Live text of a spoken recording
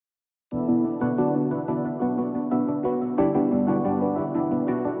Hi,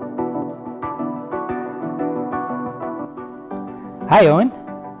 Owen.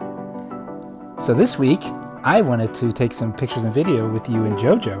 So this week, I wanted to take some pictures and video with you and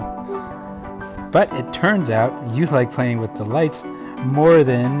JoJo. But it turns out you like playing with the lights more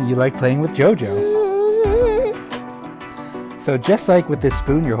than you like playing with JoJo. So just like with this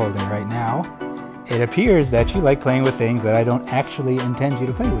spoon you're holding right now, it appears that you like playing with things that I don't actually intend you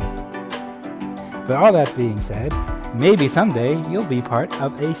to play with. But all that being said, maybe someday you'll be part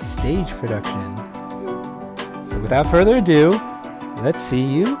of a stage production. So without further ado, let's see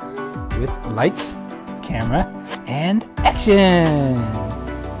you with lights, camera, and action!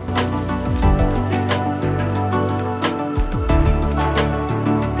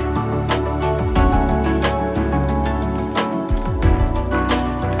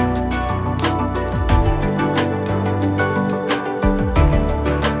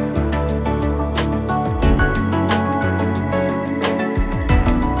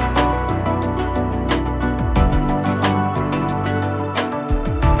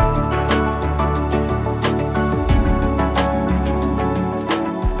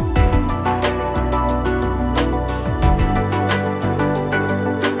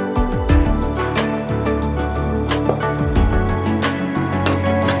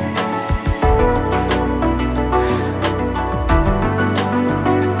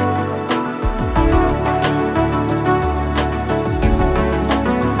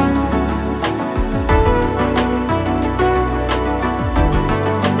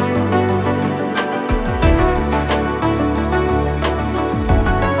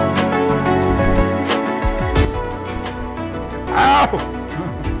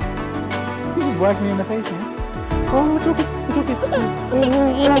 You just whacked me in the face, man. Oh, it's okay. It's okay.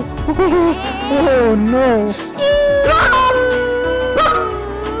 Oh no.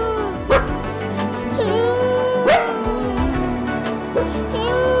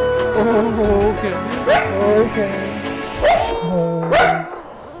 Oh, okay. Okay.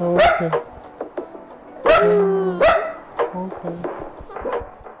 Oh, okay.